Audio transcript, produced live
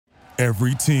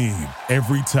Every team,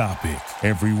 every topic,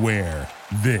 everywhere.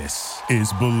 This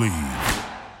is Believe.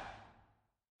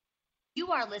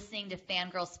 You are listening to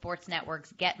Fangirl Sports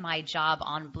Network's Get My Job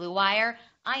on Blue Wire.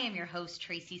 I am your host,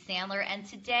 Tracy Sandler, and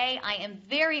today I am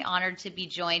very honored to be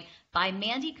joined by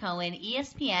Mandy Cohen,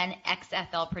 ESPN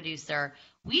XFL producer.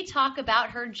 We talk about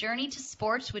her journey to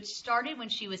sports, which started when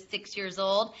she was 6 years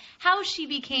old, how she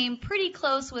became pretty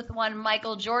close with one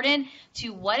Michael Jordan, to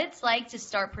what it's like to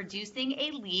start producing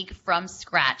a league from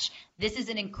scratch. This is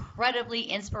an incredibly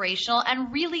inspirational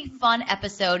and really fun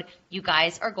episode. You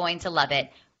guys are going to love it.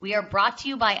 We are brought to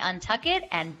you by Untuck It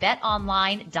and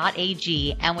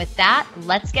betonline.ag. And with that,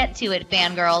 let's get to it,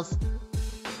 fangirls.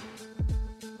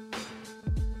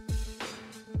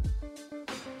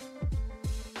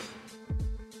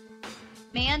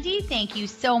 Mandy, thank you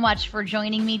so much for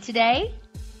joining me today.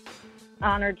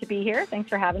 Honored to be here. Thanks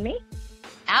for having me.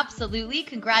 Absolutely.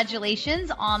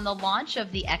 Congratulations on the launch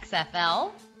of the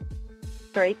XFL.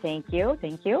 Great. Thank you.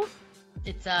 Thank you.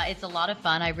 It's a lot of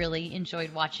fun. I really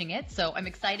enjoyed watching it. So I'm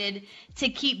excited to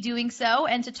keep doing so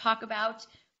and to talk about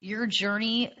your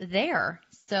journey there.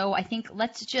 So I think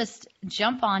let's just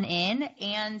jump on in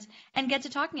and get to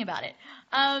talking about it.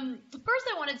 First,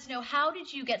 I wanted to know, how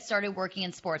did you get started working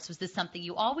in sports? Was this something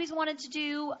you always wanted to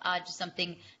do? Just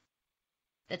something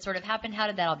that sort of happened? How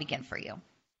did that all begin for you?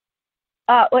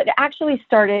 Well, it actually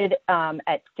started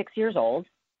at 6 years old.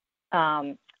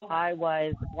 I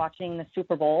was watching the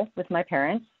Super Bowl with my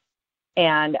parents,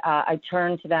 and I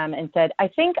turned to them and said, I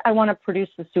think I want to produce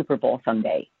the Super Bowl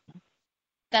someday.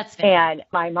 That's fair. And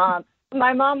my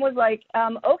mom was like,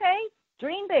 okay,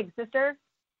 dream big, sister.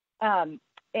 And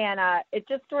it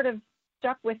just sort of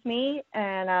stuck with me.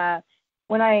 And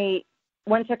when I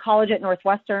went to college at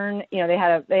Northwestern, you know, they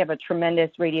have a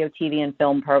tremendous radio, TV, and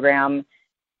film program.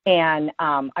 And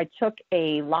I took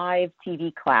a live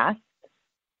TV class.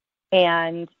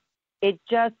 And it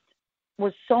just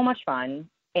was so much fun.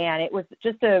 And it was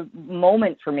just a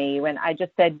moment for me when I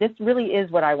just said, this really is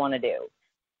what I want to do.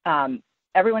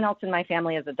 Everyone else in my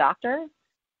family is a doctor.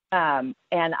 And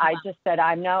I just said,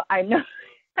 I'm no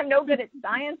good at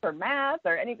science or math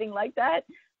or anything like that.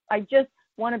 I just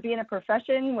want to be in a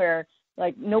profession where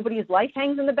like nobody's life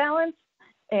hangs in the balance,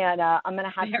 and I'm going to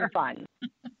have some fun.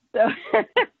 So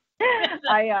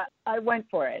I went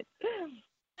for it.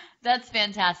 That's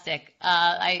fantastic.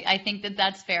 I think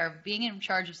that's fair. Being in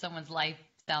charge of someone's life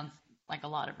sounds like a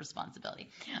lot of responsibility.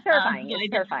 Terrifying.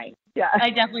 It's terrifying. Yeah. I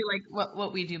definitely like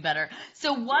what we do better.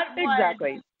 So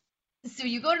Exactly. So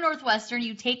you go to Northwestern,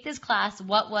 you take this class.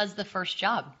 What was the first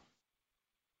job?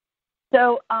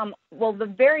 So, well, the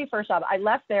very first job, I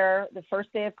left there the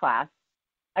first day of class.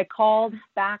 I called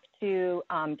back to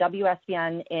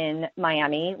WSBN in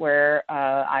Miami, where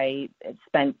I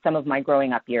spent some of my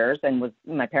growing up years, and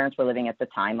my parents were living at the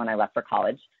time when I left for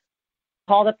college.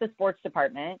 Called up the sports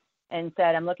department and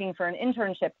said, I'm looking for an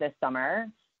internship this summer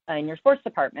in your sports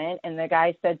department. And the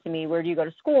guy said to me, where do you go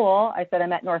to school? I said,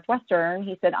 I'm at Northwestern.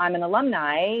 He said, I'm an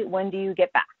alumni. When do you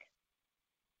get back?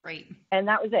 Great. And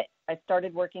that was it. I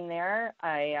started working there.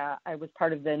 I was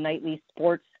part of the nightly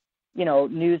sports,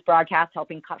 news broadcast,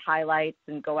 helping cut highlights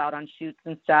and go out on shoots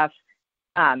and stuff.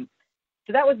 So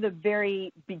that was the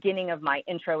very beginning of my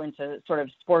intro into sort of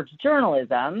sports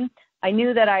journalism. I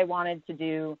knew that I wanted to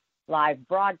do live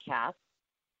broadcasts.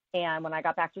 And when I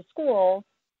got back to school,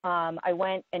 I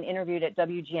went and interviewed at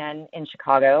WGN in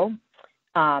Chicago.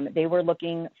 They were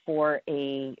looking for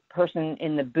a person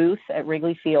in the booth at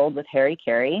Wrigley Field with Harry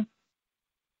Carey.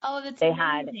 Oh, that's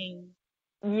amazing.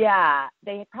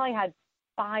 They probably had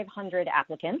 500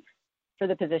 applicants for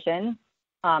the position.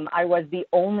 I was the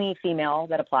only female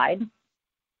that applied.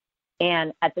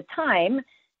 And at the time,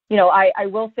 I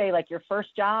will say, like, that first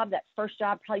job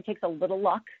probably takes a little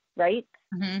luck, right?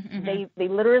 Mm-hmm, mm-hmm. They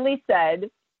literally said,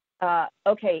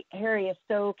 okay, Harry is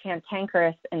so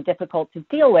cantankerous and difficult to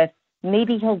deal with.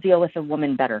 Maybe he'll deal with a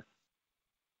woman better.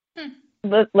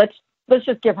 Let's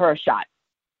just give her a shot.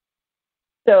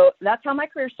 So that's how my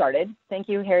career started. Thank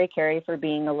you, Harry Carey, for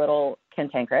being a little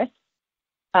cantankerous.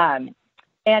 And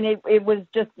it was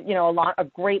just, a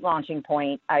great launching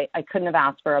point. I couldn't have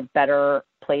asked for a better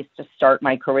place to start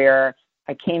my career.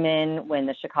 I came in when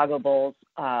the Chicago Bulls,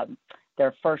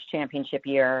 their first championship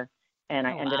year, and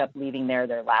I ended up leaving there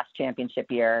their last championship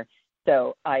year.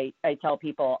 So I tell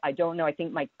people, I don't know, I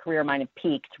think my career might have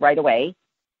peaked right away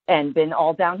and been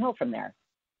all downhill from there.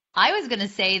 I was going to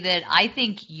say that I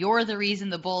think you're the reason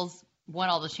the Bulls won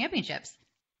all the championships.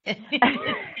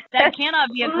 That cannot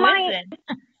be a coincidence.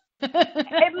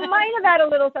 It might have had a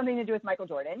little something to do with Michael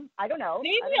Jordan. I don't know.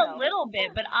 Maybe a little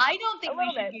bit, but I don't think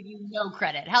we should give you no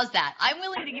credit. How's that? I'm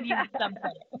willing to give you some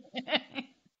credit.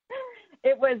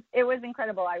 it was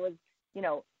incredible. I was,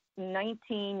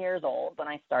 19 years old when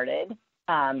I started.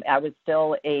 I was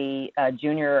still a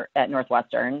junior at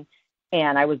Northwestern,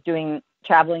 and I was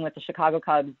traveling with the Chicago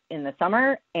Cubs in the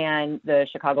summer and the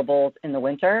Chicago Bulls in the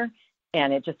winter.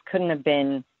 And it just couldn't have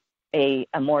been a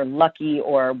more lucky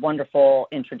or wonderful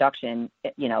introduction,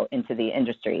 into the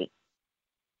industry.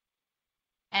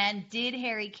 And did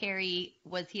Harry Carey,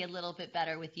 was he a little bit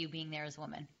better with you being there as a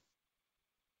woman?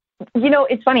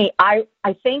 It's funny. I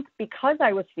think because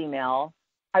I was female,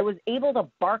 I was able to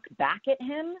bark back at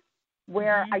him,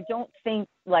 where I don't think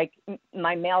like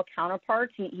my male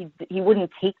counterparts, he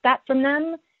wouldn't take that from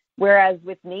them. Whereas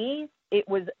with me, it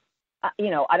was, I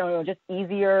don't know, just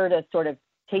easier to sort of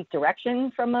take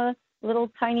direction from a little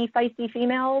tiny feisty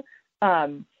female.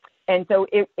 And so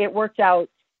it worked out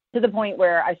to the point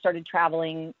where I started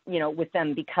traveling, with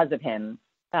them because of him,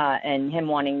 and him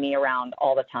wanting me around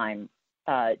all the time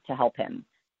to help him,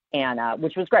 and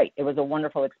which was great. It was a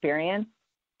wonderful experience.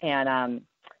 And,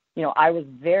 I was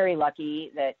very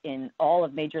lucky that in all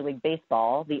of Major League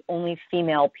Baseball, the only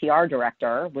female PR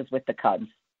director was with the Cubs.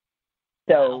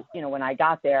 So, when I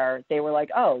got there, they were like,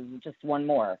 oh, just one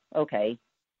more. Okay,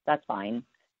 that's fine.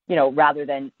 Rather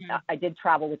than I did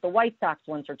travel with the White Sox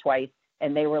once or twice,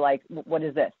 and they were like, what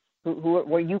is this?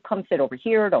 Where you come sit over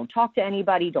here, don't talk to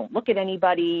anybody, don't look at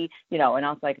anybody, and I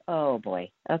was like, oh boy,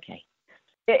 okay.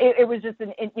 It was just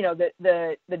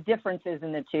the differences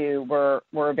in the two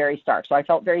were very stark. So I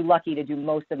felt very lucky to do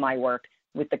most of my work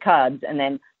with the Cubs. And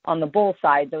then on the Bulls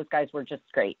side, those guys were just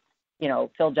great.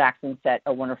 Phil Jackson set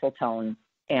a wonderful tone,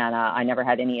 and I never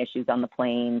had any issues on the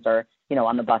planes or,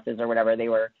 on the buses or whatever. They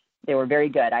were very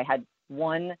good. I had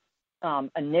one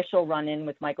initial run-in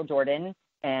with Michael Jordan,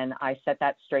 and I set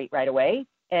that straight right away,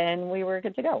 and we were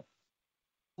good to go.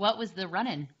 What was the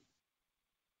run-in?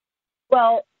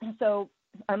 Well, so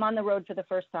I'm on the road for the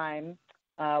first time.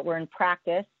 We're in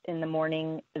practice in the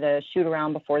morning, the shoot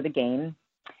around before the game.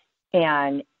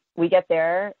 And we get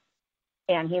there,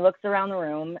 and he looks around the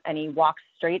room, and he walks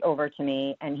straight over to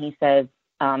me, and he says,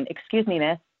 excuse me,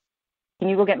 miss, can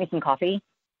you go get me some coffee?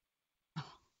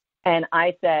 And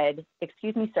I said,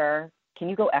 excuse me, sir, can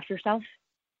you go F yourself?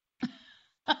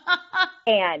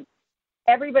 And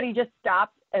everybody just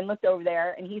stopped and looked over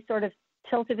there, and he sort of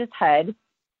tilted his head,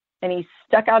 and he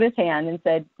stuck out his hand and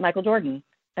said, Michael Jordan.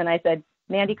 And I said,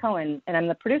 Mandy Cohen, and I'm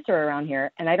the producer around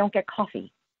here, and I don't get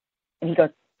coffee. And he goes,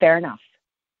 fair enough.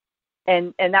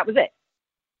 And that was it.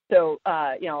 So,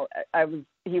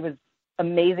 he was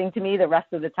amazing to me the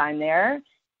rest of the time there.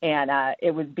 And it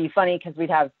would be funny because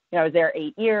we'd have, I was there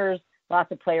 8 years,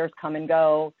 lots of players come and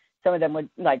go. Some of them would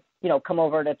come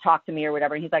over to talk to me or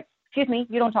whatever. And he's like, excuse me,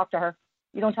 you don't talk to her.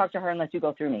 You don't talk to her unless you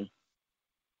go through me.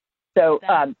 So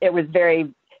it was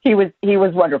he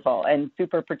was wonderful and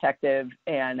super protective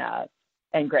and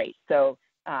great. So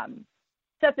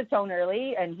set the tone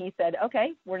early, and he said,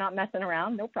 okay, we're not messing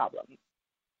around. No problem.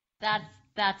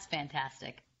 That's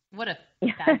fantastic. What a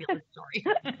fabulous story.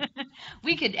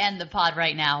 We could end the pod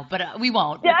right now, but we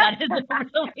won't. Yeah.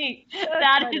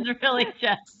 That is really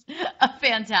just a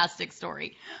fantastic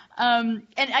story. And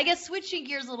I guess switching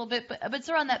gears a little bit, but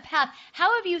sort of on that path,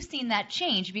 how have you seen that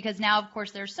change? Because now, of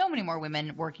course, there's so many more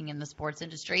women working in the sports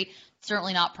industry.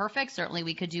 Certainly not perfect. Certainly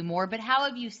we could do more. But how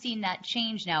have you seen that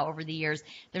change now over the years?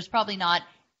 There's probably not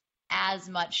as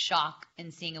much shock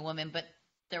in seeing a woman, but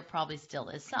there probably still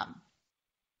is some.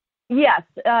 Yes,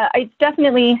 it's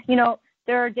definitely,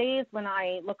 there are days when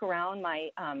I look around, my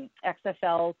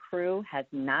XFL crew has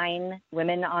 9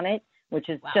 women on it, which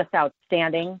is just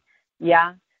outstanding.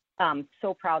 Yeah,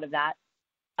 so proud of that.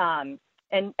 And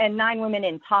 9 women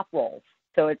in top roles.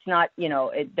 So it's not,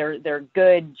 they're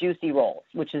good, juicy roles,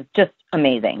 which is just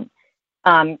amazing.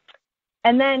 And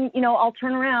then, I'll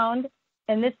turn around,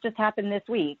 and this just happened this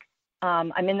week.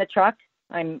 I'm in the truck.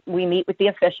 We meet with the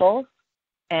officials.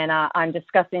 And I'm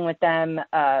discussing with them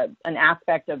an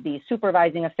aspect of the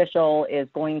supervising official is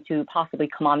going to possibly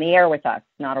come on the air with us,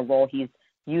 not a role he's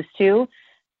used to.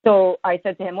 So I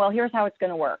said to him, well, here's how it's going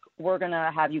to work. We're going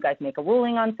to have you guys make a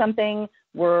ruling on something.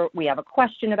 We have a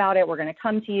question about it. We're going to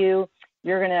come to you.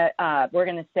 We're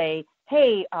going to say,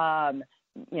 hey,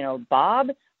 Bob,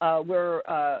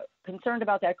 we're concerned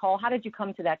about that call. How did you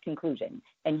come to that conclusion?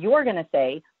 And you're going to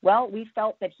say, well, we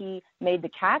felt that he made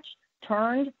the catch,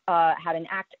 turned, had an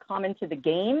act common to the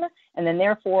game, and then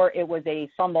therefore it was a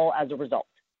fumble as a result.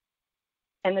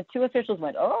 And the 2 officials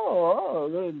went,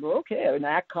 oh, okay, an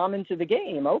act common to the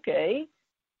game, okay.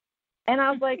 And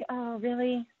I was like, oh,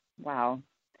 really? Wow.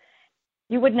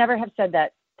 You would never have said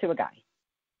that to a guy.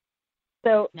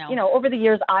 So, no. Over the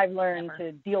years, I've learned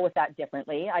to deal with that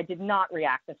differently. I did not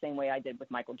react the same way I did with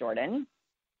Michael Jordan.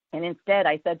 And instead,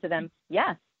 I said to them,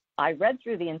 yes, I read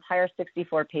through the entire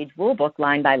 64-page rule book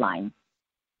line by line,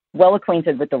 well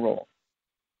acquainted with the rules.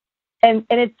 And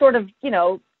it sort of,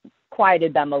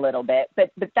 quieted them a little bit.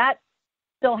 But that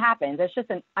still happens. It's just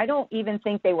I don't even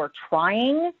think they were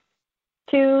trying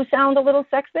to sound a little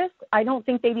sexist. I don't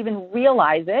think they'd even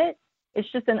realize it.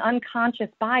 It's just an unconscious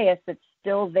bias that's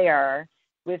still there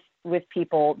with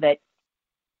people that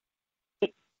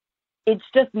it's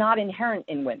just not inherent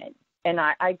in women. And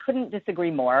I couldn't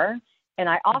disagree more. And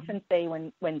I often say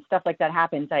when stuff like that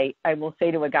happens, I will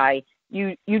say to a guy,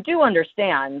 you do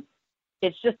understand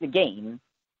it's just a game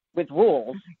with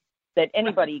rules that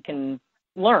anybody can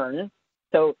learn.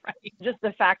 So just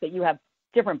the fact that you have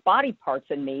different body parts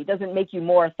than me doesn't make you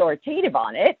more authoritative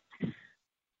on it.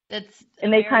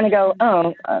 And they kind of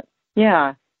go,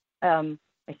 yeah, I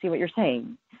see what you're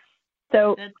saying.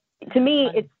 So to me,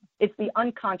 it's the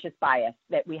unconscious bias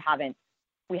that we haven't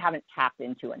tapped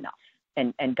into enough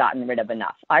and gotten rid of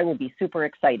enough. I will be super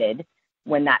excited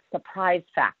when that surprise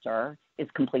factor is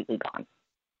completely gone.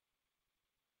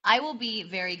 I will be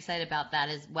very excited about that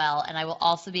as well. And I will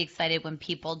also be excited when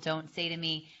people don't say to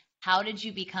me, how did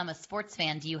you become a sports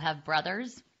fan? Do you have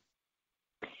brothers?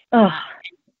 I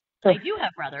do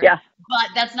have brothers, but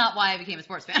that's not why I became a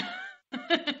sports fan.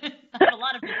 A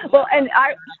lot of people. Well, and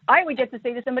I would get to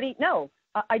say to somebody, no,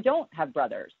 I don't have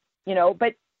brothers,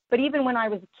 but even when I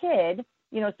was a kid,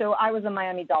 so I was a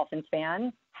Miami Dolphins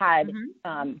fan, had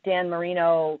Dan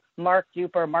Marino, Mark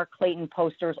Duper, Mark Clayton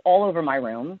posters all over my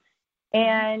room.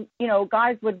 And,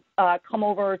 guys would come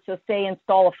over to, say,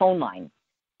 install a phone line.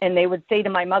 And they would say to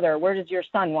my mother, where does your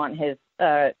son want his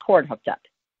cord hooked up?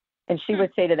 And she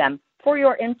would say to them, for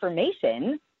your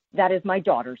information, that is my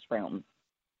daughter's room.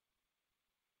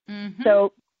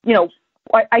 So,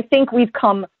 I think we've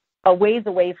come a ways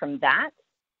away from that.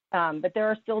 But there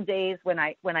are still days when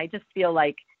I just feel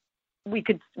like we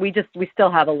still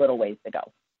have a little ways to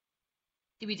go.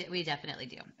 We definitely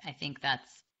do. I think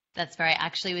that's very, I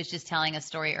actually was just telling a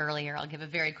story earlier. I'll give a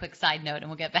very quick side note and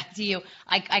we'll get back to you.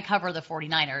 I cover the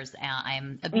 49ers.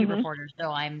 I'm a beat reporter,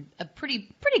 so I'm a pretty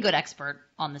good expert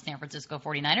on the San Francisco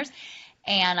 49ers.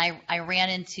 And I ran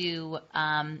into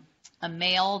a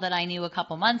male that I knew a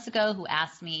couple months ago who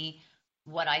asked me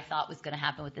what I thought was going to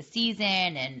happen with the season.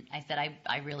 And I said,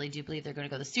 I really do believe they're going to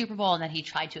go to the Super Bowl. And then he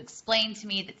tried to explain to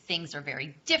me that things are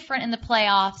very different in the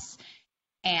playoffs.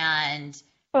 And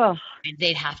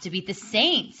they'd have to beat the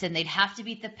Saints and they'd have to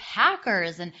beat the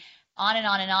Packers and on and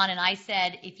on and on. And I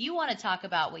said, if you want to talk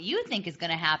about what you think is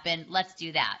going to happen, let's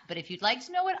do that. But if you'd like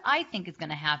to know what I think is going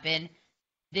to happen,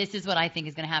 this is what I think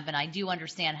is going to happen. I do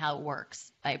understand how it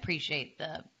works. I appreciate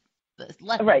the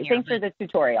lesson right. here, Thanks for the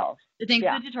tutorial. Thanks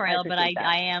for the tutorial, but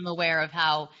I am aware of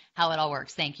how it all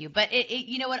works. Thank you. But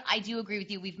you know what? I do agree with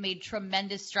you. We've made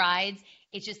tremendous strides.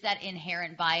 It's just that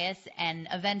inherent bias. And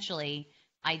eventually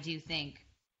I do think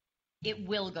it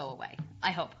will go away. I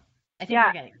hope. I think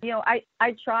we're getting it.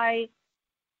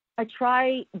 I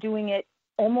try doing it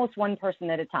almost one person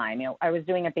at a time. I was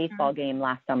doing a baseball game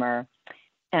last summer,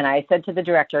 and I said to the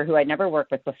director, who I'd never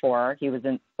worked with before, he was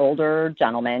an older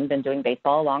gentleman, been doing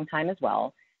baseball a long time as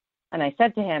well. And I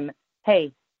said to him,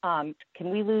 hey, can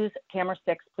we lose camera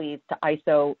 6, please, to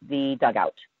ISO the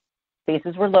dugout?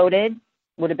 Bases were loaded,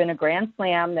 would have been a grand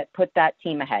slam that put that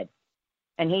team ahead.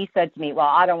 And he said to me, well,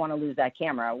 I don't want to lose that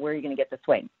camera. Where are you going to get the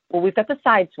swing? Well, we've got the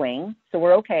side swing, so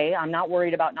we're okay. I'm not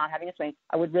worried about not having a swing.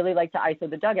 I would really like to ISO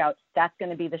the dugout. That's going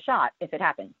to be the shot if it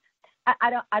happens. I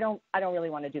don't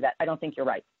really want to do that. I don't think you're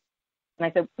right. And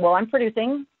I said, well, I'm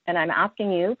producing, and I'm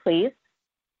asking you, please,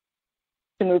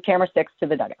 to move camera 6 to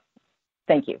the dugout.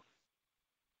 Thank you.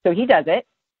 So he does it.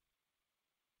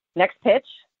 Next pitch,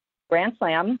 grand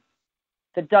slam.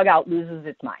 The dugout loses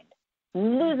its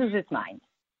mind.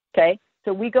 Okay?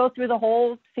 So we go through the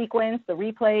whole sequence, the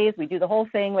replays, we do the whole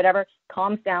thing, whatever,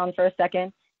 calms down for a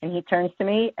second, and he turns to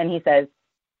me and he says,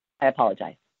 I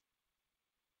apologize.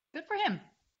 Good for him.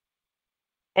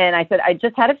 And I said, I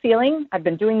just had a feeling. I've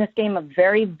been doing this game a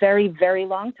very, very, very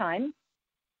long time.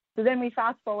 So then we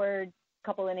fast forward a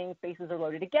couple innings, bases are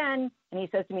loaded again, and he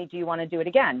says to me, do you want to do it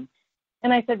again?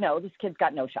 And I said, no, this kid's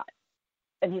got no shot.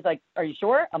 And he's like, are you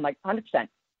sure? I'm like, 100%.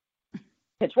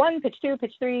 Pitch 1, pitch 2,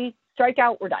 pitch 3,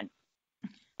 strikeout, we're done.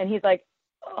 And he's like,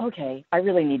 okay, I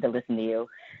really need to listen to you.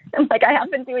 I'm like, I have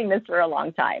been doing this for a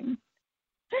long time.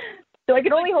 So I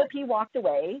could only hope he walked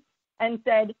away and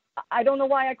said, I don't know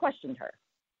why I questioned her,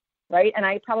 right? And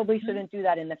I probably shouldn't do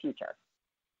that in the future.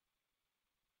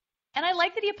 And I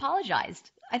like that he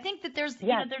apologized. I think that there's there's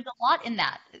a lot in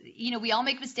that. We all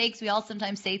make mistakes. We all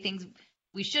sometimes say things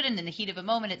we shouldn't in the heat of a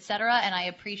moment, et cetera. And I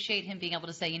appreciate him being able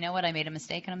to say, you know what, I made a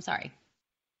mistake and I'm sorry.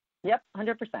 Yep,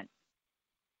 100%.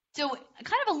 So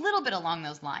kind of a little bit along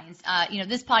those lines,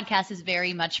 this podcast is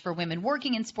very much for women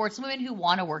working in sports, women who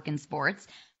want to work in sports.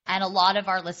 And a lot of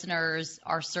our listeners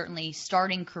are certainly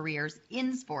starting careers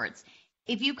in sports.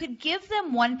 If you could give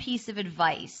them one piece of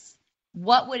advice,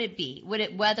 what would it be?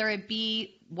 Whether it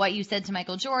be what you said to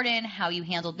Michael Jordan, how you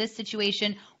handled this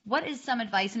situation, what is some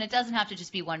advice? And it doesn't have to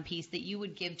just be one piece that you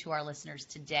would give to our listeners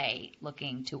today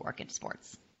looking to work in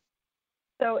sports.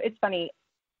 So it's funny.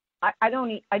 I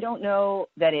don't know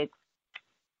that it's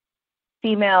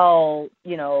female,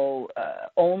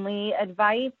 only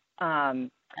advice.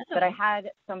 But I had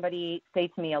somebody say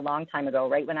to me a long time ago,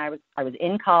 right when I was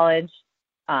in college.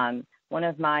 One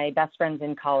of my best friends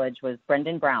in college was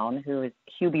Brendan Brown, who is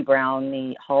Hubie Brown,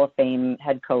 the Hall of Fame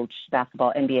head coach,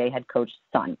 basketball NBA head coach's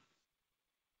son.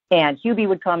 And Hubie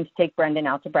would come to take Brendan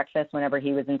out to breakfast whenever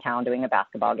he was in town doing a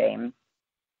basketball game.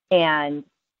 And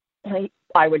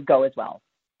I would go as well.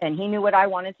 And he knew what I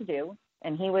wanted to do.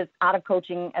 And he was out of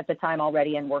coaching at the time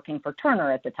already and working for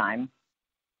Turner at the time.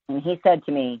 And he said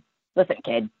to me, "Listen,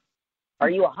 kid, are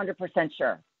you 100%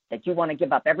 sure that you want to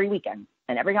give up every weekend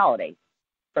and every holiday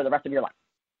for the rest of your life?"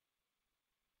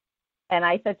 And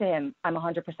I said to him, "I'm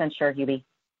 100% sure, Hubie,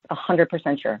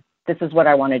 100% sure. This is what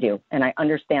I want to do. And I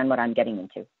understand what I'm getting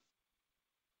into."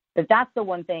 But that's the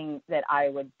one thing that I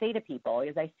would say to people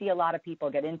is I see a lot of people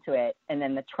get into it and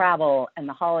then the travel and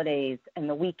the holidays and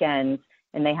the weekends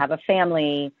and they have a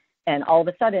family and all of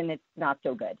a sudden it's not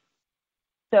so good.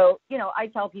 So, I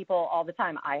tell people all the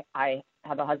time, I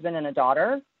have a husband and a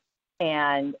daughter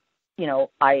and,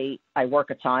 I work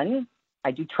a ton.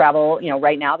 I do travel,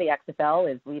 right now the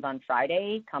XFL is leave on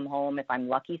Friday, come home if I'm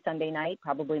lucky Sunday night,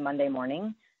 probably Monday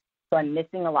morning. So I'm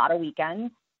missing a lot of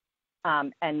weekends.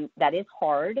 And that is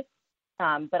hard.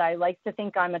 But I like to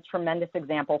think I'm a tremendous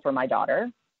example for my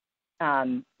daughter.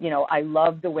 I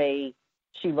love the way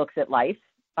she looks at life.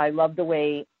 I love the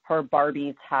way her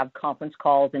Barbies have conference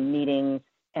calls and meetings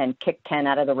and kick Ken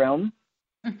out of the room.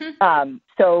 Mm-hmm.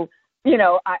 So,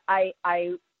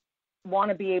 I want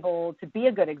to be able to be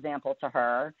a good example to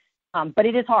her, but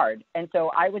it is hard. And so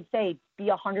I would say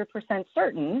be 100%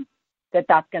 certain that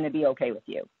that's going to be okay with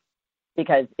you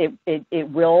because it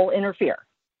will interfere.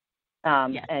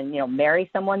 Yes. And, marry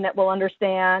someone that will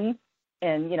understand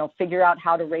and, figure out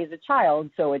how to raise a child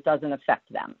so it doesn't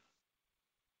affect them.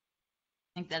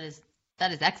 I think that is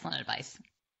excellent advice.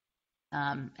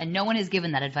 And no one has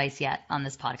given that advice yet on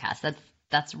this podcast.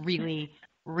 That's really,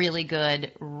 really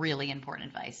good, really important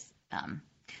advice.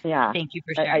 Yeah. Thank you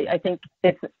for sharing. I think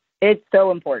it's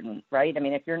so important, right? I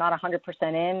mean, if you're not 100%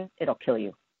 in, it'll kill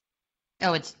you.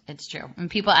 Oh, it's true.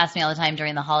 And people ask me all the time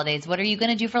during the holidays, what are you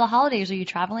going to do for the holidays? Are you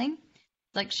traveling?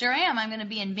 It's like, sure am. I'm going to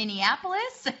be in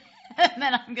Minneapolis. And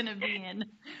then I'm going to be in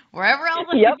wherever else.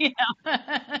 Yep.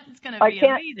 It's going to be amazing.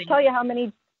 I can't tell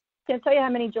you how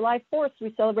many July 4th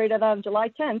we celebrated on July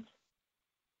 10th.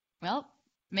 Well,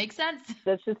 makes sense.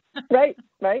 That's just right.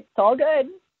 It's all good.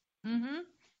 Mm-hmm.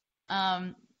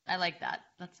 I like that.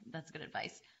 That's good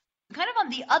advice. Kind of on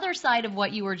the other side of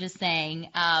what you were just saying,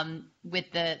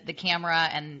 with the camera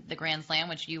and the Grand Slam,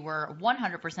 which you were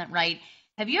 100% right.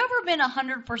 Have you ever been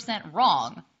 100%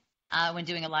 wrong when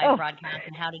doing a live broadcast,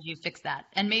 and how did you fix that?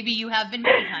 And maybe you have been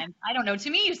many times. I don't know. To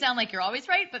me, you sound like you're always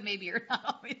right, but maybe you're not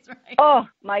always right. Oh,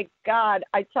 my God.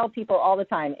 I tell people all the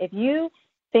time, if you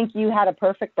think you had a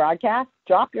perfect broadcast,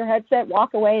 drop your headset,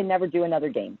 walk away, and never do another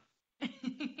game.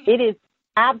 It is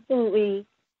absolutely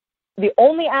the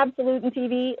only absolute in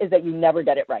TV is that you never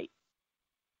get it right.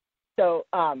 So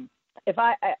if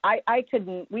I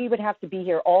couldn't, we would have to be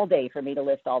here all day for me to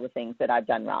list all the things that I've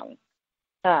done wrong.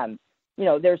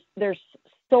 There's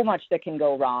so much that can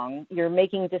go wrong. You're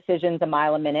making decisions a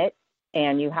mile a minute,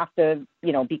 and you have to,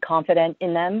 be confident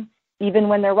in them, even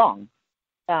when they're wrong.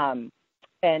 There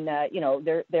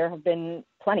have been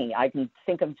plenty. I can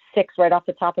think of 6 right off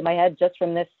the top of my head just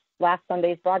from this last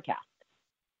Sunday's broadcast.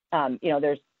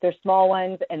 There's small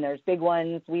ones and there's big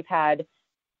ones. We've had,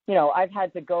 I've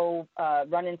had to go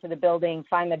run into the building,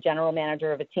 find the general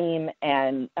manager of a team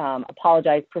and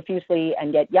apologize profusely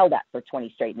and get yelled at for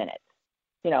 20 straight minutes,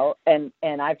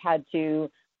 and I've had to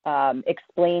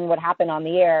explain what happened on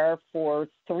the air for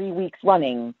 3 weeks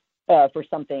running for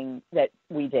something that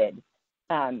we did.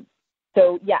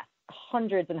 So yes,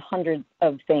 hundreds and hundreds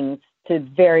of things to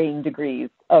varying degrees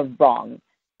of wrong.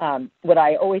 What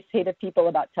I always say to people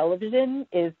about television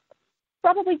is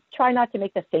probably try not to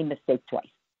make the same mistake twice.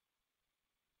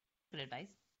 Good advice.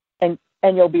 And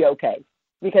you'll be okay,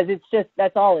 because it's just,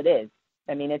 that's all it is.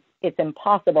 I mean, it's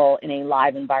impossible in a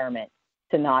live environment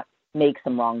to not make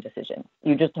some wrong decisions.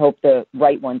 You just hope the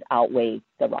right ones outweigh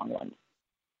the wrong ones.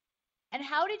 And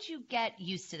how did you get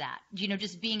used to that?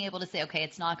 Just being able to say, okay,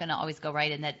 it's not going to always go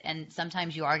right, and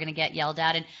sometimes you are going to get yelled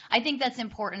at. And I think that's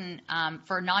important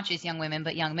for not just young women,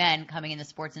 but young men coming in the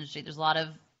sports industry. There's a lot of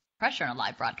pressure on a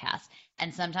live broadcast,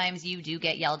 and sometimes you do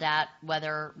get yelled at,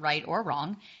 whether right or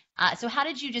wrong. So how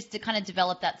did you just to kind of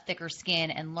develop that thicker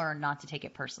skin and learn not to take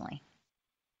it personally?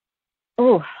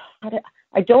 Oh,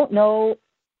 I don't know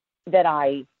that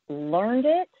I learned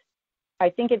it. I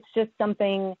think it's just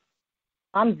something.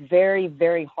 I'm very,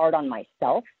 very hard on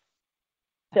myself.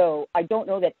 So I don't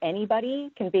know that anybody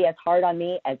can be as hard on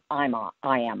me as I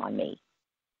am on me.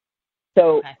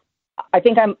 So okay. I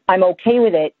think I'm okay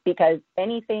with it, because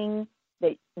anything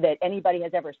that anybody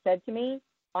has ever said to me,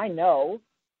 I know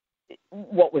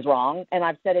what was wrong, and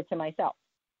I've said it to myself.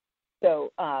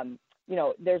 So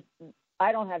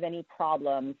I don't have any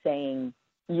problem saying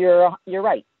you're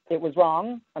right. It was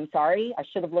wrong. I'm sorry. I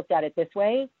should have looked at it this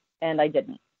way, and I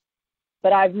didn't.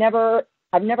 But I've never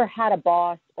had a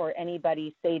boss or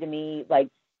anybody say to me, like,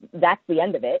 that's the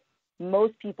end of it.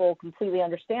 Most people completely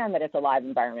understand that it's a live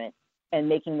environment, and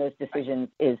making those decisions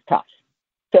is tough.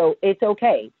 So it's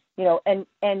okay,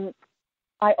 and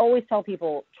I always tell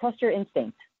people, trust your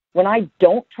instinct. When I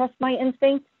don't trust my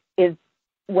instinct is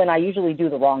when I usually do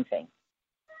the wrong thing.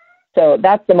 So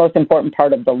that's the most important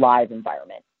part of the live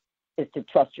environment, is to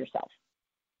trust yourself.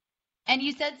 And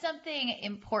you said something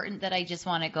important that I just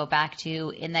want to go back to,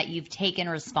 in that you've taken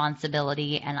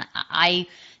responsibility. And I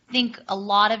think a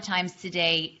lot of times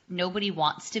today, nobody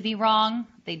wants to be wrong.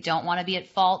 They don't want to be at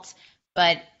fault.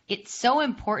 But it's so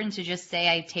important to just say,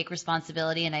 I take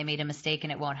responsibility and I made a mistake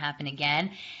and it won't happen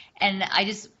again. And I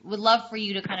just would love for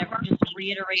you to kind of just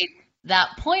reiterate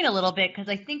that point a little bit, because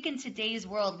I think in today's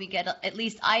world, we get, at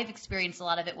least I've experienced a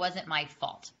lot of it wasn't my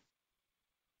fault.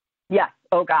 Yes.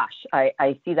 Oh, gosh.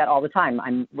 I see that all the time.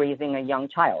 I'm raising a young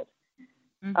child.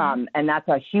 Mm-hmm. And that's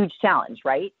a huge challenge,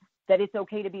 right? That it's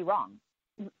okay to be wrong.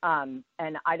 And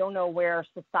I don't know where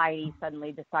society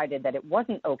suddenly decided that it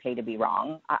wasn't okay to be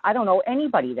wrong. I don't know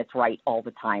anybody that's right all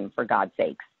the time, for God's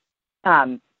sakes.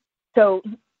 So,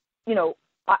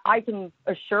 I can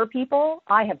assure people,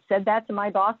 I have said that to my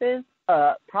bosses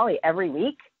probably every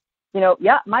week.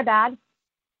 Yeah, my bad.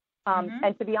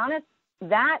 And to be honest,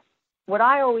 what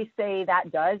I always say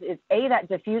that does is, that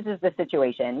diffuses the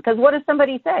situation. Because what does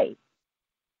somebody say?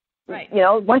 Right.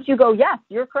 Once you go, yes,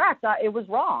 you're correct. It was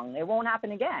wrong. It won't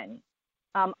happen again.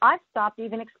 I've stopped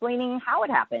even explaining how it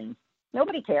happened.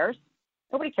 Nobody cares.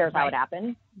 Nobody cares how it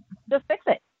happened. Just fix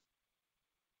it.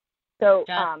 So,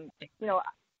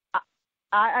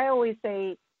 I always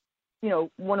say,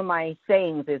 one of my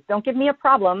sayings is, don't give me a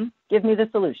problem, give me the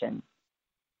solution.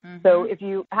 Mm-hmm. So if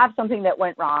you have something that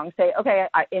went wrong, say, okay,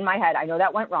 in my head, I know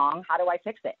that went wrong. How do I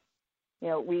fix it?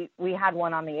 We had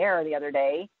one on the air the other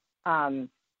day.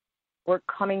 We're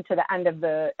coming to the end of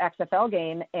the XFL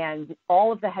game, and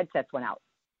all of the headsets went out.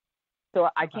 So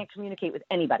I can't communicate with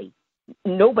anybody.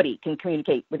 Nobody can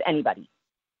communicate with anybody.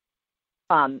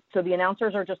 So the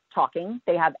announcers are just talking.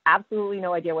 They have absolutely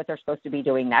no idea what they're supposed to be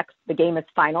doing next. The game is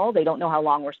final. They don't know how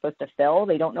long we're supposed to fill.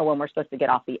 They don't know when we're supposed to get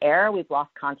off the air. We've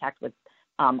lost contact with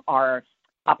our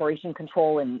operation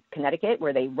control in Connecticut,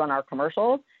 where they run our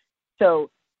commercials. So,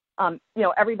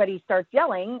 everybody starts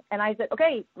yelling, and I said,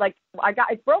 okay,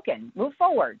 it's broken. Move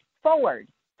forward.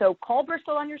 So call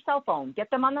Bristol on your cell phone. Get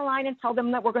them on the line and tell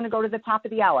them that we're going to go to the top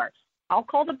of the hour. I'll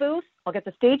call the booth. I'll get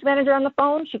the stage manager on the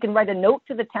phone. She can write a note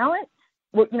to the talent.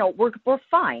 We're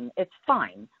fine. It's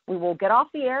fine. We will get off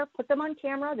the air, put them on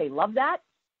camera. They love that.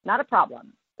 Not a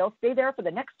problem. They'll stay there for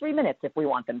the next 3 minutes if we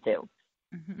want them to.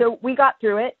 Mm-hmm. So we got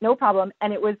through it, no problem.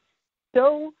 And it was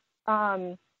so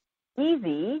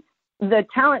easy. The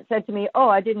talent said to me, oh,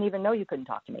 I didn't even know you couldn't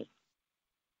talk to me.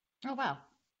 Oh, wow.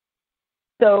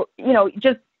 So,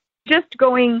 just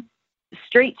going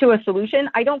straight to a solution.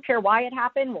 I don't care why it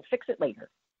happened. We'll fix it later.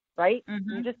 Right?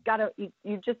 Mm-hmm.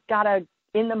 You just gotta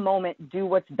in the moment do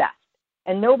what's best.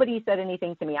 And nobody said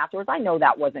anything to me afterwards. I know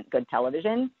that wasn't good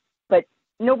television, but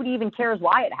nobody even cares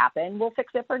why it happened. We'll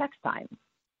fix it for next time.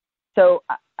 So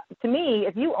to me,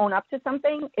 if you own up to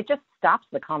something, it just stops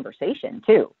the conversation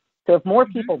too. So if more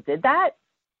people did that,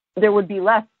 there would be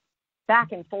less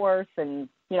back and forth and,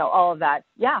 all of that.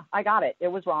 Yeah, I got it. It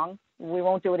was wrong. We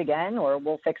won't do it again, or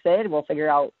we'll fix it. We'll figure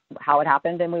out how it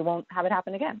happened, and we won't have it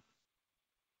happen again.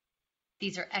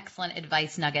 These are excellent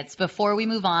advice nuggets. Before we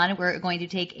move on, we're going to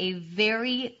take a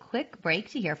very quick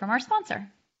break to hear from our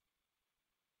sponsor.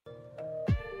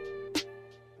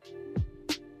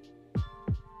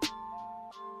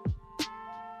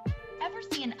 Ever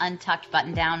see an untucked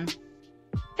button down?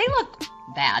 They look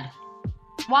bad.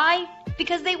 Why?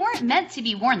 Because they weren't meant to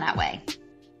be worn that way.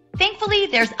 Thankfully,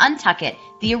 there's Untuck It,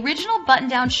 the original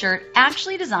button-down shirt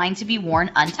actually designed to be worn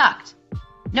untucked.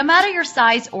 No matter your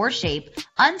size or shape,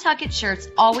 Untuck It shirts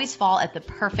always fall at the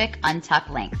perfect untuck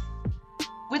length.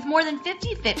 With more than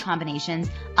 50 fit combinations,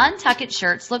 Untuck It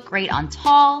shirts look great on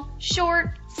tall,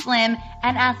 short, slim,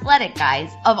 and athletic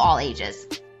guys of all ages.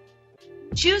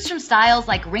 Choose from styles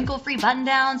like wrinkle-free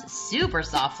button-downs, super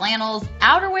soft flannels,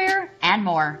 outerwear, and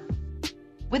more.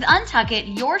 With Untuck It,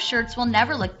 your shirts will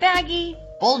never look baggy,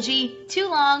 bulgy, too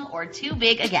long, or too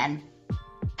big again.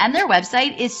 And their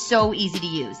website is so easy to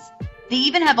use. They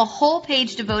even have a whole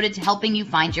page devoted to helping you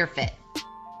find your fit.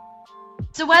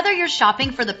 So whether you're shopping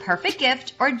for the perfect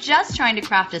gift or just trying to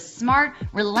craft a smart,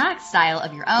 relaxed style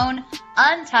of your own,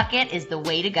 Untuck It is the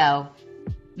way to go.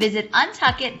 Visit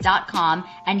untuckit.com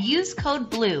and use code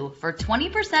BLUE for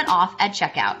 20% off at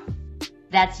checkout.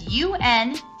 That's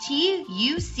UNTUCKIT.com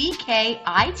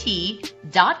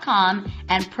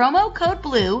and promo code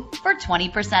BLUE for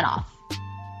 20% off.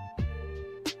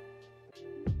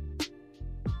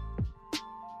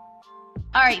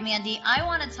 All right, Mandy, I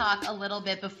want to talk a little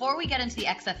bit before we get into the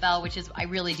XFL, which is, I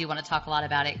really do want to talk a lot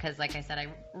about it because, like I said, I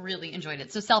really enjoyed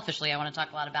it. So selfishly, I want to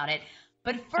talk a lot about it.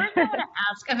 But first, I want to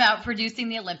ask about producing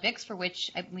the Olympics, for which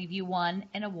I believe you won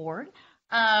an award.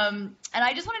 And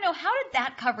I just want to know, how did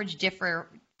that coverage differ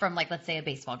from, like, let's say, a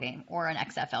baseball game or an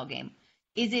XFL game?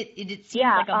 It seems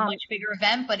like a much bigger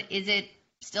event, but is it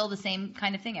still the same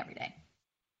kind of thing every day?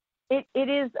 It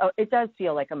is. It does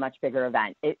feel like a much bigger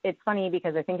event. It's funny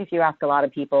because I think if you ask a lot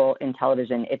of people in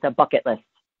television, it's a bucket list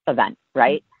event,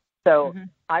 right? So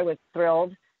I was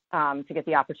thrilled to get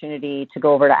the opportunity to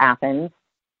go over to Athens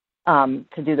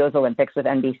to do those Olympics with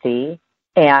NBC.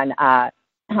 And I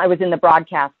was in the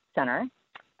broadcast center,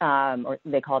 or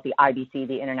they call it the IBC,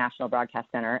 the International Broadcast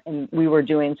Center. And we were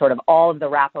doing sort of all of the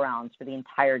wraparounds for the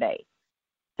entire day.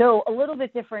 So a little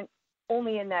bit different,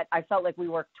 only in that I felt like we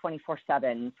worked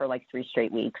 24/7 for like 3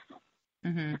 straight weeks,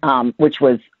 which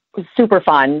was super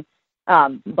fun,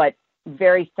 but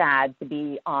very sad to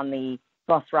be on the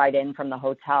bus ride in from the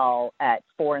hotel at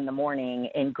 4 a.m.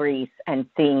 in Greece and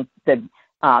seeing the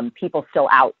people still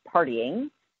out partying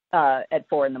at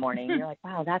 4 a.m. You're like,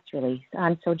 wow,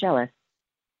 I'm so jealous.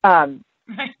 But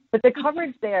the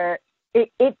coverage there, it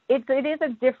is a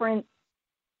different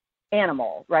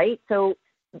animal, right? So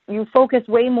you focus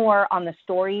way more on the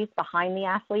stories behind the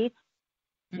athletes.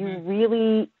 You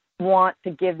really want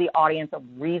to give the audience a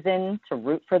reason to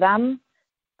root for them.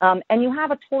 And you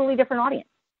have a totally different audience,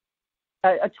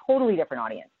 a totally different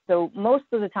audience. So most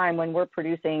of the time when we're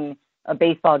producing a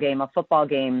baseball game, a football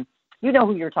game, you know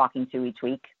who you're talking to each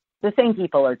week. The same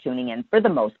people are tuning in for the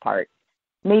most part.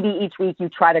 Maybe each week you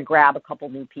try to grab a couple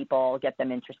new people, get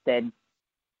them interested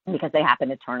because they happen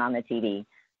to turn on the TV.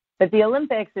 But the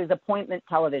Olympics is appointment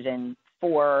television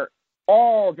for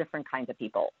all different kinds of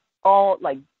people. All,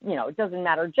 like, you know, it doesn't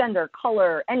matter gender,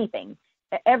 color, anything.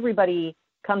 Everybody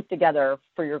comes together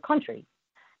for your country.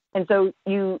 And so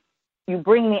you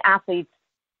bring the athletes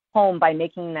home by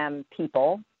making them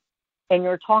people, and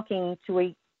you're talking to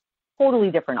a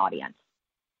totally different audience.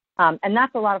 And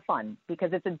that's a lot of fun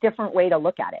because it's a different way to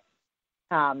look at it.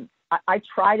 I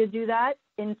try to do that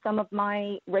in some of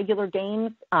my regular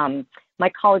games. My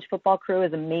college football crew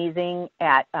is amazing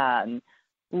at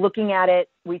looking at it.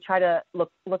 We try to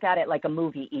look at it like a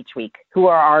movie each week. Who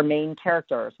are our main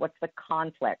characters? What's the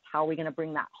conflict? How are we going to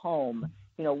bring that home?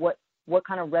 You know, what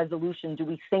kind of resolution do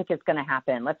we think is going to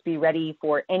happen? Let's be ready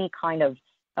for any kind of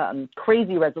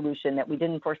crazy resolution that we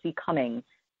didn't foresee coming.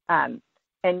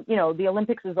 And, you know, the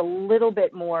Olympics is a little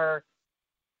bit more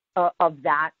of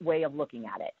that way of looking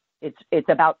at it. It's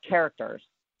about characters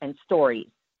and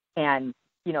stories. And,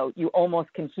 you know, you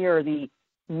almost can hear the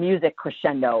music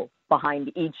crescendo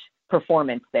behind each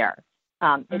performance there.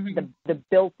 It's the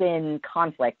built-in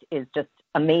conflict is just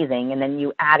amazing. And then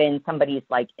you add in somebody's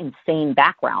like insane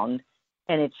background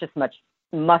and it's just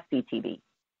must-see TV.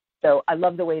 So I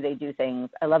love the way they do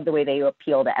things. I love the way they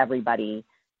appeal to everybody.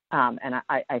 And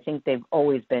I think they've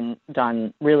always been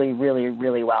done really, really,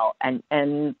 really well and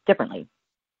differently.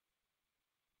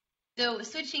 So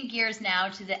switching gears now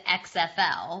to the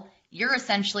XFL, you're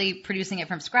essentially producing it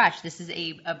from scratch. This is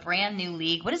a brand new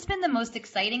league. What has been the most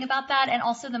exciting about that and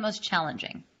also the most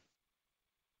challenging?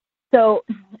 So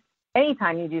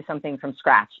anytime you do something from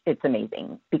scratch, it's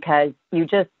amazing because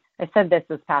I said this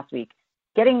past week,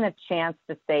 getting the chance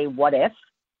to say what if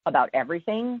about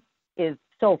everything is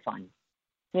so fun.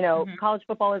 You know, college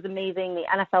football is amazing. The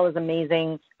NFL is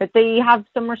amazing, but they have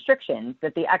some restrictions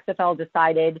that the XFL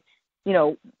decided, you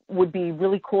know, would be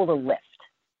really cool to lift.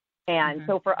 And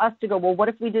so for us to go, well, what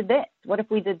if we did this? What if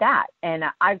we did that? And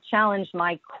I've challenged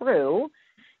my crew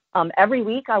Every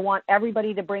week, I want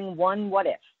everybody to bring one what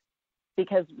if,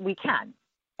 because we can.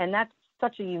 And that's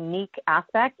such a unique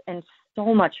aspect and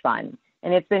so much fun.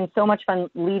 And it's been so much fun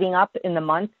leading up in the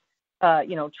month,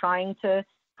 trying to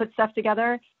put stuff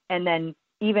together. And then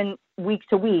even week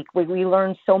to week, we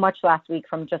learned so much last week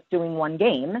from just doing one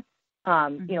game.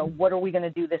 What are we going to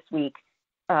do this week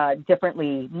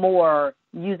differently, more,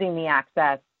 using the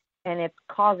access? And it's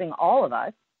causing all of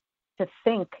us to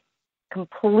think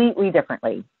completely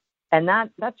differently. And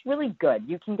that's really good.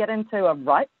 You can get into a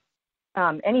rut.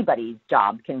 Anybody's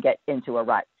job can get into a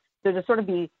rut. So to sort of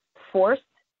be forced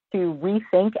to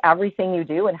rethink everything you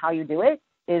do and how you do it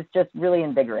is just really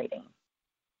invigorating.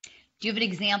 Do you have an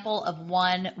example of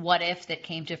one what if that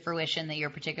came to fruition that you're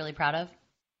particularly proud of?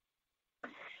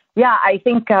 Yeah, I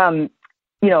think,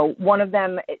 one of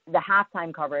them, the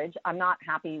halftime coverage, I'm not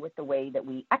happy with the way that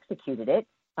we executed it.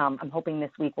 I'm hoping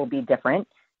this week will be different.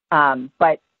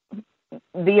 But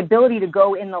the ability to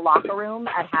go in the locker room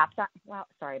at halftime, well,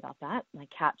 sorry about that. My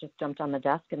cat just jumped on the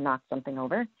desk and knocked something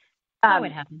over.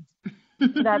 It happens.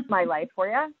 That's my life for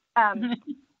you.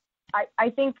 I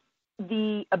think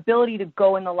the ability to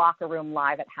go in the locker room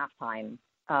live at halftime,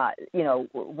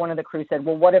 one of the crew said,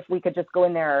 well, what if we could just go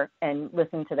in there and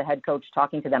listen to the head coach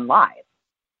talking to them live?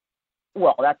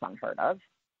 Well, that's unheard of.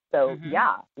 So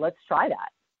yeah, let's try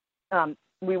that.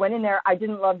 We went in there. I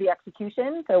didn't love the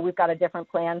execution, so we've got a different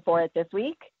plan for it this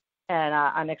week, and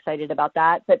I'm excited about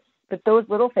that. But those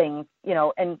little things,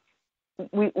 and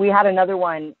we had another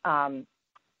one.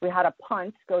 We had a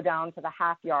punt go down to the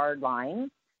half-yard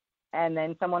line, and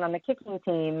then someone on the kicking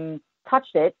team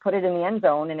touched it, put it in the end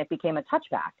zone, and it became a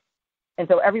touchback. And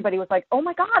so everybody was like, "Oh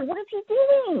my God, what is he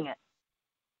doing?"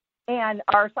 And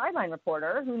our sideline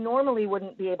reporter, who normally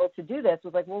wouldn't be able to do this,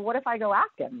 was like, "Well, what if I go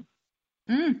ask him?"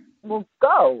 We'll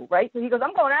go, right? So he goes,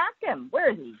 "I'm going to ask him.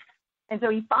 Where is he?" And so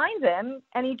he finds him,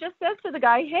 and he just says to the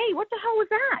guy, "Hey, what the hell was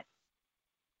that?"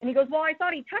 And he goes, "Well, I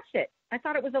thought he touched it. I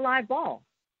thought it was a live ball."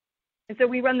 And so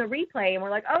we run the replay, and we're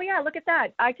like, "Oh, yeah, look at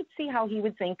that. I could see how he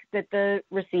would think that the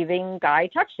receiving guy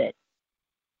touched it."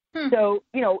 So,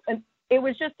 and it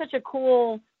was just such a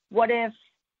cool, what if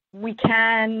we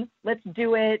can, let's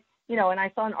do it. And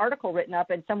I saw an article written up,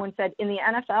 and someone said in the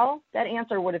NFL, that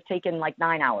answer would have taken like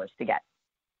 9 hours to get.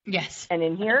 Yes. And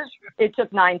in here, it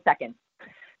took 9 seconds.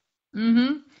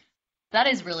 That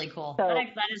is really cool. So,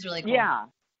 that is really cool. Yeah.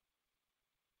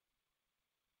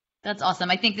 That's awesome.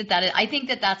 I think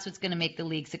that's what's going to make the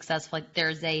league successful. Like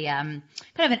there's a kind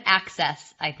of an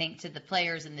access, I think, to the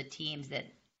players and the teams that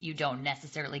you don't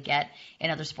necessarily get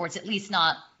in other sports, at least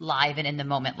not live and in the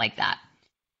moment like that.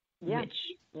 Yeah. Which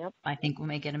I think will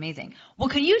make it amazing. Well,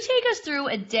 could you take us through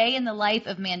a day in the life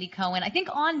of Mandy Cohen? I think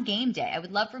on game day. I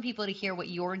would love for people to hear what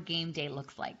your game day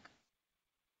looks like.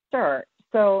 Sure.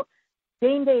 So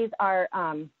game days are,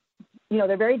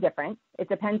 they're very different. It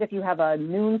depends if you have a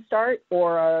noon start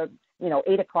or a,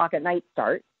 8 o'clock at night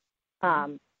start.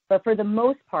 But for the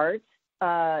most part,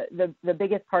 the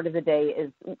biggest part of the day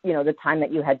is, the time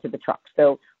that you head to the truck.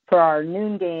 So for our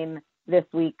noon game this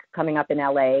week coming up in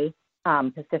LA,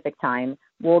 Pacific time,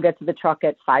 we'll get to the truck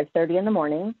at 5:30 in the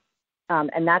morning.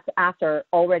 And that's after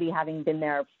already having been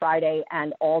there Friday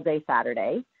and all day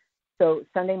Saturday. So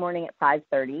Sunday morning at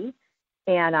 5:30.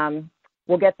 And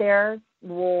we'll get there.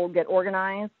 We'll get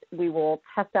organized. We will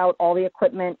test out all the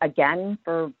equipment again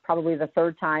for probably the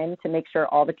third time to make sure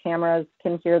all the cameras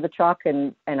can hear the truck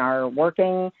and are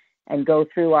working, and go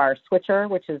through our switcher,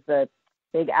 which is the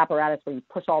big apparatus where you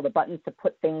push all the buttons to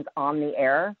put things on the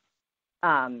air.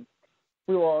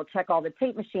 We will check all the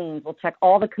tape machines. We'll check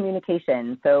all the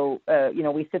communication. So,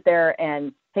 we sit there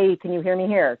and, hey, can you hear me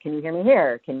here? Can you hear me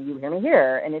here? Can you hear me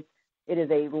here? And it is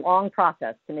a long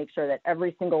process to make sure that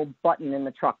every single button in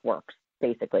the truck works,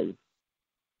 basically.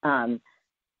 And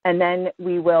then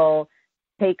we will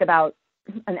take about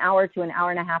an hour to an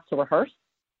hour and a half to rehearse,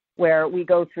 where we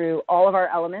go through all of our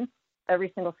elements,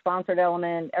 every single sponsored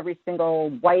element, every single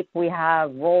wipe we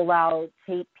have, rollout,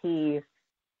 tape piece,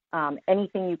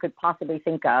 anything you could possibly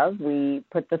think of. We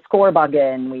put the score bug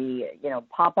in, we,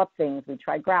 pop up things, we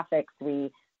try graphics,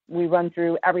 we run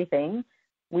through everything.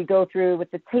 We go through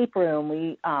with the tape room,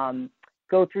 we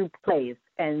go through plays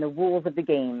and the rules of the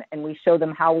game, and we show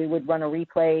them how we would run a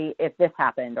replay if this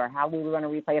happened, or how we would run a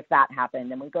replay if that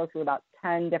happened. And we go through about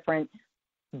 10 different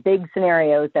big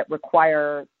scenarios that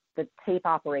require the tape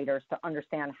operators to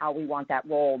understand how we want that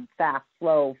rolled, fast,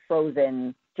 slow,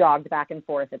 frozen, jogged back and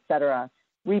forth, etc.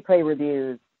 Replay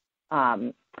reviews.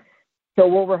 So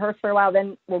we'll rehearse for a while,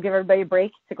 then we'll give everybody a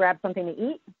break to grab something to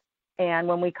eat. And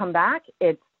when we come back,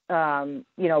 it's,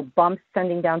 bumps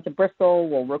sending down to Bristol.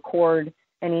 We'll record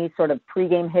any sort of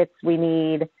pregame hits we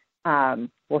need.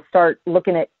 We'll start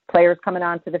looking at players coming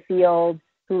onto the field,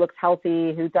 who looks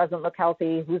healthy, who doesn't look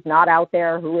healthy, who's not out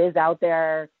there, who is out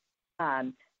there.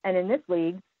 And in this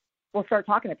league, we'll start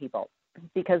talking to people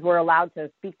because we're allowed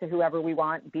to speak to whoever we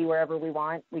want, be wherever we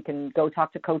want. We can go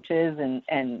talk to coaches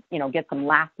and get some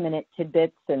last minute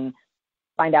tidbits and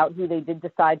find out who they did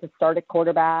decide to start at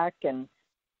quarterback. And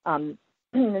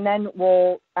then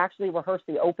we'll actually rehearse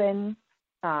the open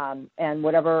and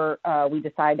whatever we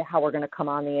decide how we're going to come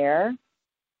on the air.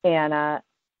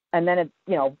 And then it,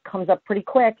 comes up pretty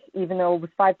quick, even though it was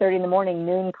 5:30 in the morning,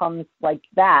 noon comes like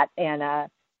that. And,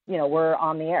 we're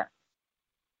on the air.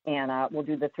 And we'll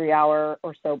do the 3-hour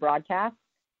or so broadcast.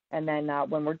 And then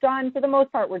when we're done, for the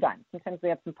most part, we're done. Sometimes we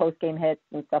have some post-game hits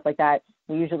and stuff like that.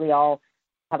 We usually all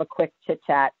have a quick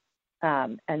chit-chat.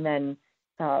 And then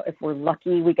if we're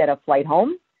lucky, we get a flight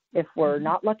home. If we're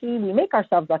not lucky, we make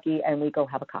ourselves lucky and we go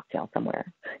have a cocktail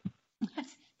somewhere.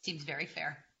 Seems very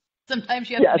fair. Sometimes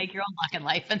you have to make your own luck in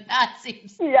life, and that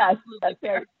seems absolutely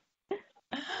fair.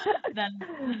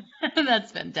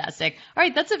 That's fantastic. All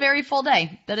right, that's a very full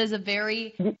day. That is a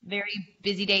very, very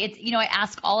busy day. It's, I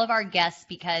ask all of our guests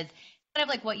because kind of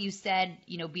like what you said,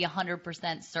 be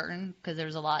 100% certain because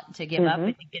there's a lot to give up.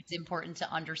 I think it's important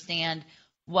to understand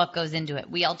what goes into it.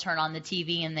 We all turn on the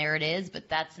TV and there it is, but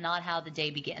that's not how the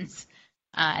day begins.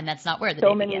 And that's not where the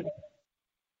day begins.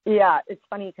 Yeah, it's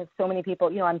funny because so many people,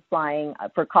 I'm flying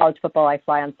for college football. I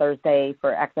fly on Thursday.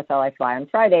 For XFL, I fly on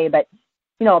Friday. But,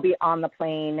 I'll be on the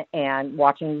plane and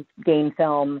watching game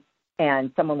film,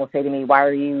 and someone will say to me, why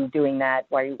are you doing that?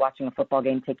 Why are you watching a football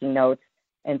game, taking notes?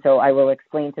 And so I will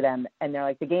explain to them, and they're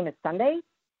like, the game is Sunday?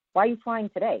 Why are you flying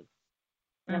today?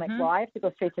 And I'm like, well, I have to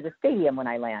go straight to the stadium when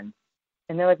I land.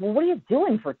 And they're like, well, what are you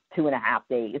doing for 2.5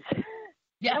 days?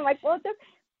 Yeah. I'm like, well, it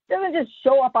doesn't just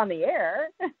show up on the air.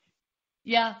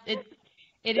 Yeah, it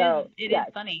is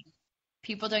funny.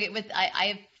 People don't get with. I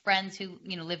have friends who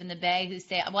live in the Bay who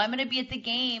say, "Well, I'm going to be at the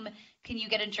game. Can you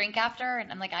get a drink after?"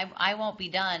 And I'm like, I won't be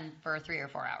done for 3 or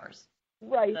 4 hours.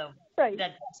 Right. So, right.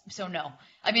 So no.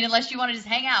 I mean, unless you want to just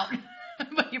hang out,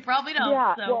 but you probably don't.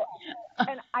 Yeah. So. Well,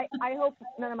 and I hope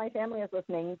none of my family is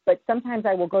listening, but sometimes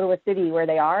I will go to a city where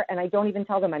they are, and I don't even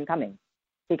tell them I'm coming,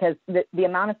 because the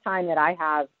amount of time that I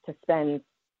have to spend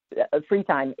free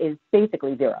time is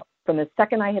basically zero. From the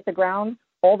second I hit the ground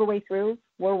all the way through,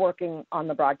 we're working on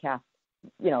the broadcast,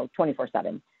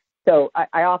 24/7. So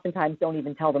I oftentimes don't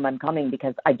even tell them I'm coming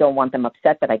because I don't want them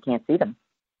upset that I can't see them.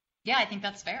 Yeah, I think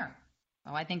that's fair.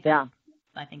 Oh, I think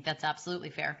that's absolutely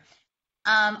fair.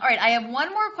 All right, I have one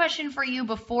more question for you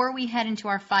before we head into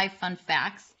our 5 fun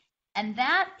facts, and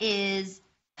that is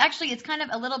actually it's kind of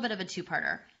a little bit of a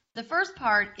two-parter. The first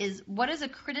part is, what is a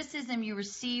criticism you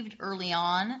received early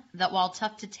on that, while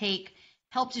tough to take,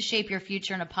 helped to shape your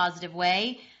future in a positive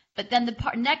way? But then the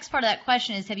next part of that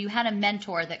question is, have you had a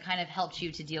mentor that kind of helped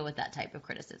you to deal with that type of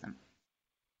criticism?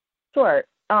 Sure.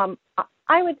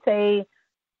 I would say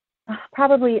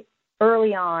probably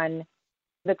early on,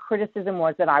 the criticism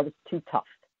was that I was too tough.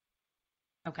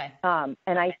 Okay. And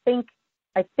I think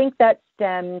that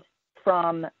stemmed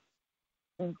from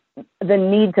the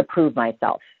need to prove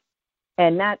myself.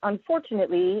 And that,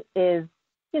 unfortunately, is,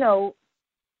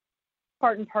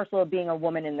 part and parcel of being a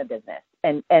woman in the business.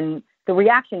 And the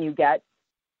reaction you get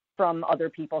from other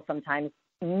people sometimes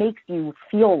makes you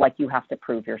feel like you have to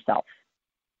prove yourself.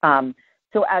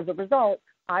 So as a result,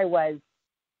 I was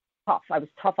tough. I was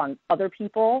tough on other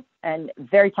people and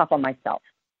very tough on myself.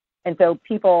 And so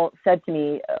people said to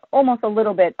me almost a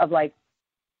little bit of like,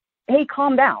 hey,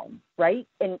 calm down, right?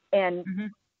 And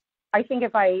I think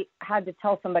if I had to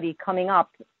tell somebody coming up,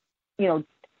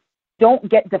 don't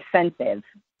get defensive.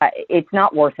 It's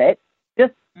not worth it.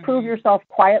 Just prove yourself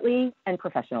quietly and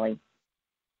professionally.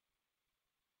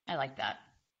 I like that.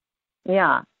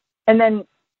 Yeah. And then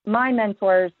my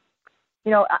mentors,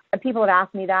 people have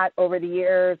asked me that over the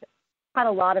years. I've had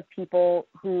a lot of people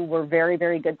who were very,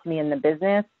 very good to me in the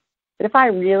business. But if I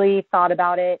really thought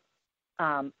about it,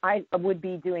 I would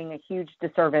be doing a huge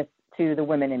disservice to the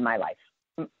women in my life.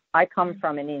 I come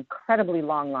from an incredibly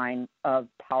long line of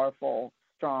powerful,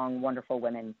 strong, wonderful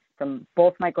women, from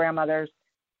both my grandmothers,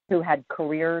 who had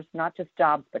careers, not just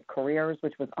jobs, but careers,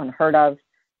 which was unheard of,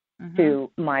 to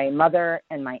my mother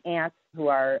and my aunt, who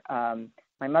are,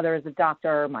 my mother is a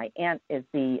doctor, my aunt is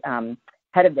the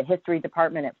head of the history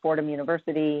department at Fordham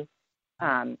University,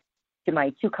 to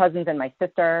my 2 cousins and my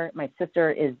sister. My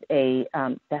sister is the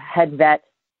head vet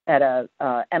at a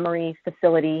Emory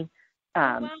facility.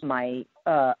 My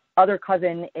other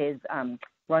cousin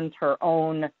runs her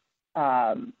own,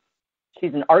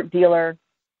 she's an art dealer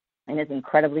and is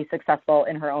incredibly successful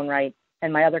in her own right.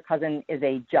 And my other cousin is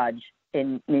a judge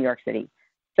in New York City.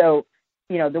 So,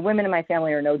 the women in my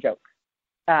family are no joke.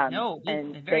 No,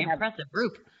 it's a very impressive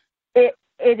group. It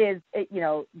is,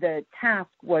 the task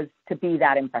was to be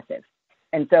that impressive.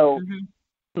 And so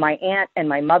my aunt and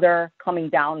my mother coming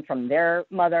down from their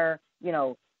mother,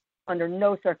 under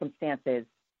no circumstances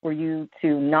were you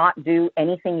to not do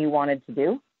anything you wanted to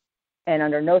do. And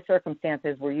under no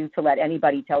circumstances were you to let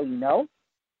anybody tell you no.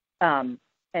 And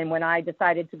when I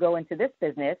decided to go into this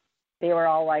business, they were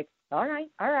all like, all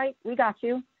right, we got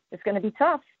you. It's going to be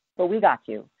tough, but we got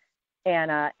you.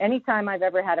 And anytime I've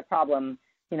ever had a problem,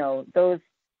 those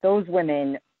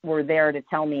women were there to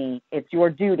tell me it's your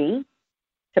duty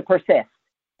to persist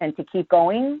and to keep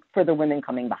going for the women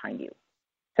coming behind you.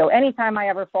 So anytime I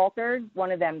ever faltered,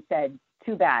 one of them said,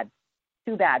 too bad,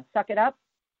 suck it up,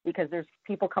 because there's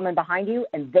people coming behind you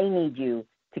and they need you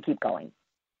to keep going.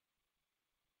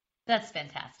 That's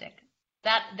fantastic.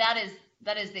 That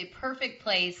is a perfect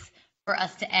place for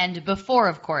us to end before,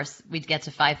 of course, we'd get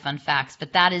to 5 fun facts,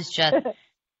 but that is just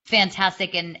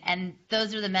fantastic. And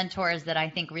those are the mentors that I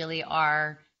think really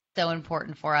are so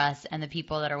important for us, and the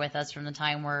people that are with us from the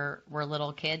time we're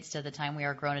little kids to the time we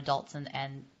are grown adults.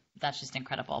 And that's just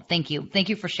incredible. Thank you. Thank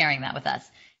you for sharing that with us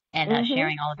and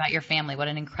sharing all about your family. What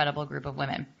an incredible group of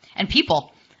women and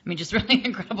people. I mean, just really an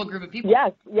incredible group of people.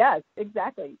 Yes,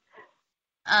 exactly.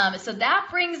 So that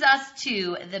brings us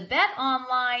to the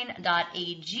betonline.ag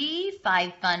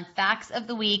 5 fun facts of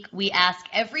the week. We ask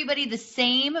everybody the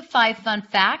same 5 fun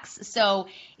facts. So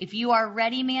if you are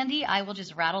ready, Mandy, I will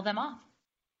just rattle them off.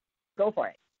 Go for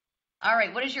it. All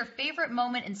right. What is your favorite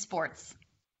moment in sports?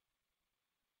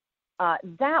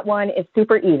 That one is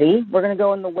super easy. We're going to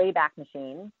go in the Wayback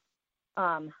Machine.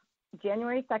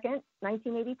 January 2nd,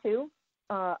 1982.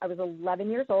 I was 11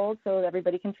 years old, so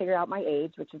everybody can figure out my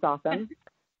age, which is awesome.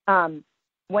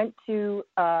 Went to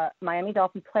Miami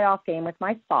Dolphins playoff game with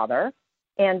my father,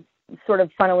 and sort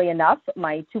of funnily enough,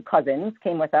 my 2 cousins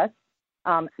came with us.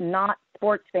 Not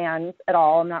sports fans at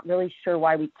all. I'm not really sure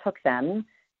why we took them,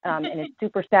 and it's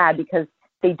super sad because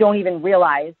they don't even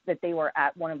realize that they were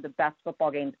at one of the best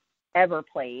football games ever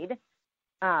played.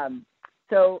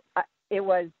 So it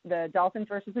was the Dolphins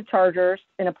versus the Chargers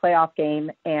in a playoff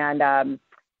game. And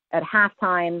at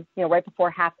halftime, right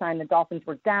before halftime, the Dolphins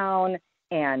were down,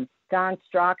 and Don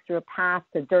Strock threw a pass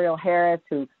to Duriel Harris,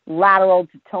 who lateraled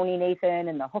to Tony Nathan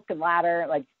and the hook and ladder,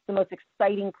 like the most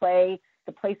exciting play.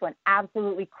 The place went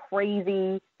absolutely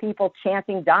crazy, people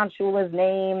chanting Don Shula's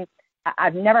name.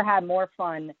 I've never had more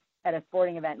fun at a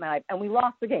sporting event in my life. And we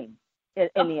lost the game in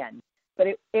the end. But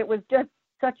it was just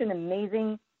such an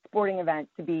amazing sporting event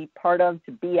to be part of,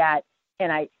 to be at.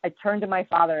 And I turned to my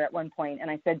father at one point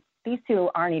and I said, these 2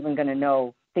 aren't even going to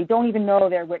know. They don't even know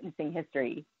they're witnessing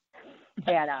history.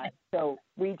 And so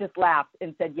we just laughed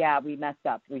and said, yeah, we messed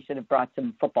up. We should have brought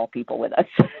some football people with us.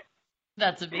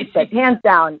 That's amazing. But hands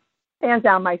down,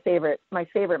 my favorite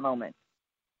moment.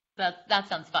 That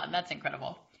sounds fun. That's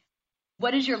incredible.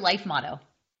 What is your life motto?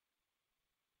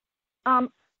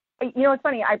 It's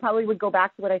funny. I probably would go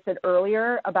back to what I said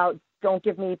earlier about don't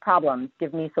give me problems,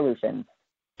 give me solutions.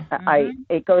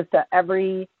 It goes to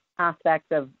every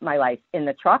aspect of my life. In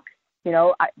the truck,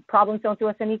 problems don't do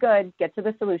us any good. Get to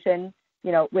the solution.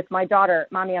 With my daughter,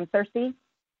 Mommy, I'm thirsty.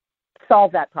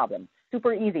 Solve that problem.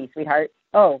 Super easy, sweetheart.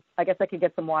 Oh, I guess I could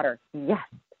get some water. Yes.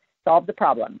 Solve the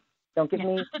problem. Don't give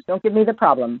me the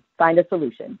problem. Find a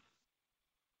solution.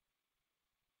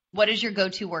 What is your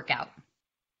go-to workout?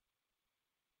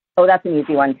 Oh, that's an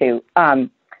easy one too.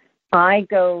 I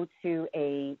go to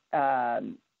a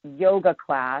yoga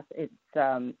class. It's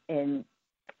in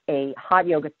a hot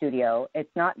yoga studio. It's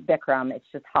not Bikram. It's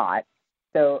just hot.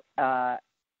 So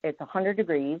it's 100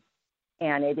 degrees,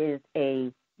 and it is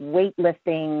a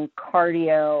weightlifting,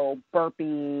 cardio,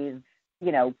 burpees,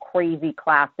 crazy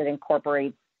class that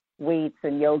incorporates weights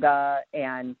and yoga,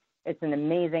 and it's an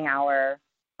amazing hour.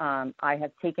 I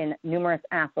have taken numerous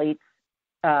athletes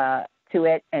to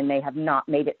it, and they have not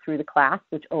made it through the class,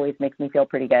 which always makes me feel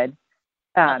pretty good.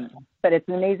 But it's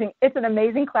an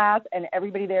amazing class, and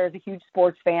everybody there is a huge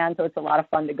sports fan, so it's a lot of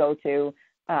fun to go to.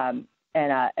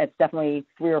 And it's definitely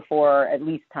 3 or 4 at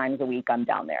least times a week I'm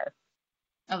down there.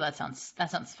 Oh, that sounds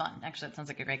fun. Actually, that sounds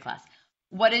like a great class.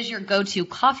 What is your go-to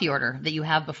coffee order that you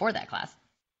have before that class?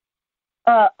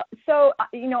 So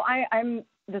I'm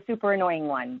the super annoying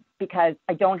one because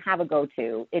I don't have a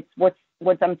go-to. It's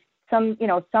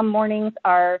some mornings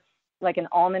are like an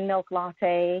almond milk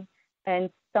latte, and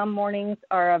some mornings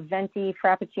are a venti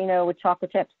frappuccino with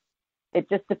chocolate chips. It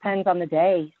just depends on the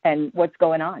day and what's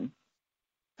going on.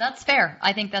 That's fair.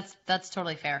 I think that's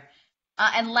totally fair.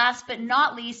 And last but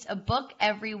not least, a book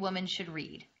every woman should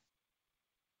read.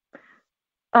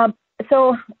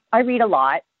 So I read a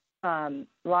lot across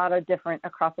a lot of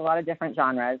different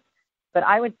genres, but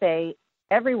I would say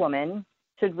every woman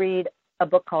should read a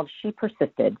book called She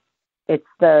Persisted. It's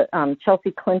the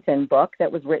Chelsea Clinton book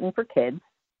that was written for kids.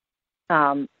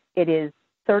 It is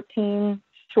 13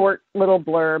 short little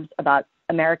blurbs about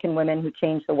American women who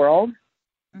changed the world.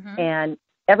 Mm-hmm. And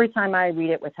every time I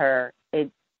read it with her,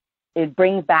 it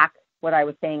brings back what I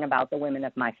was saying about the women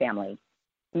of my family.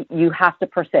 You have to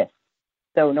persist.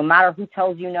 So no matter who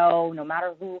tells you no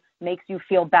matter who makes you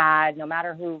feel bad, no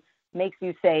matter who makes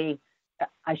you say,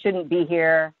 I shouldn't be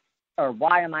here, or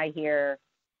why am I here,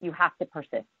 you have to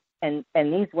persist. And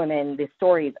these women, the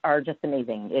stories are just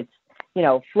amazing. It's,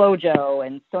 FloJo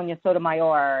and Sonia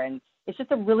Sotomayor, and it's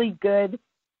just a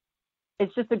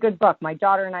good book. My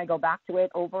daughter and I go back to it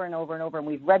over and over and over, and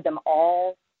we've read them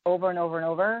all over and over and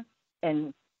over.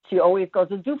 And she always goes,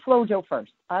 well, do FloJo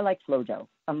first. I like FloJo.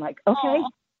 I'm like, okay.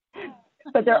 Aww.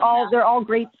 But they're all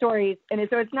great stories. And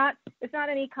so it's not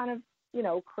any kind of,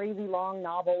 crazy long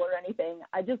novel or anything.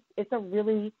 I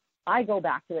go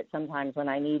back to it sometimes when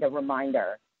I need a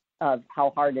reminder of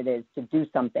how hard it is to do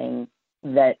something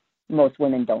that most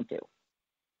women don't do.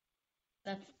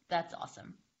 That's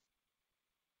awesome.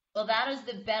 Well, that is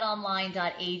the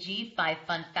betonline.ag 5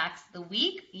 fun facts of the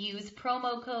week. Use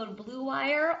promo code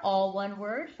BlueWire, all one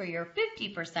word, for your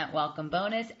 50% welcome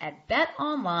bonus at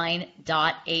betonline.ag.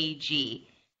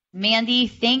 Mandy,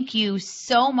 thank you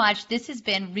so much. This has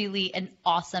been really an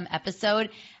awesome episode,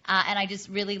 and I just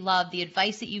really love the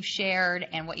advice that you've shared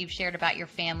and what you've shared about your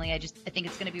family. I think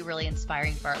it's going to be really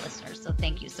inspiring for our listeners, so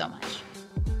thank you so much.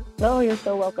 Oh, you're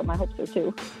so welcome. I hope so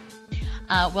too.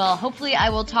 Well, hopefully I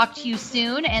will talk to you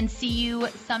soon and see you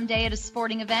someday at a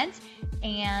sporting event.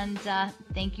 And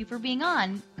thank you for being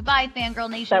on. Goodbye, Fangirl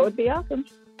Nation. That would be awesome.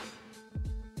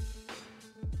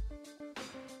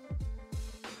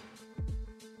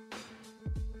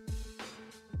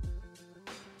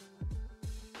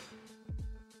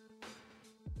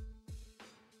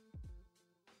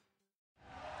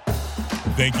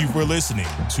 Thank you for listening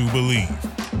to Believe.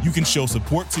 You can show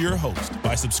support to your host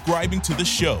by subscribing to the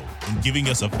show and giving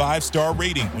us a 5-star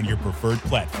rating on your preferred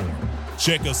platform.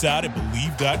 Check us out at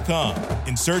Believe.com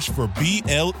and search for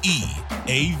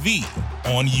BLEAV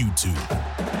on YouTube.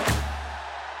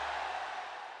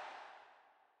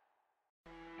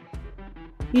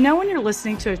 You know when you're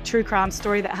listening to a true crime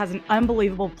story that has an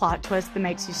unbelievable plot twist that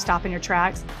makes you stop in your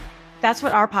tracks? That's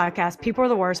what our podcast, People Are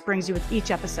the Worst, brings you with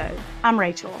each episode. I'm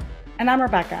Rachel. And I'm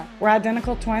Rebecca. We're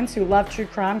identical twins who love true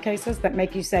crime cases that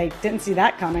make you say, didn't see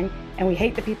that coming, and we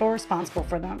hate the people responsible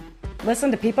for them. Listen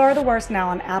to People Are the Worst now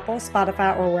on Apple,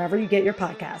 Spotify, or wherever you get your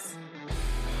podcasts.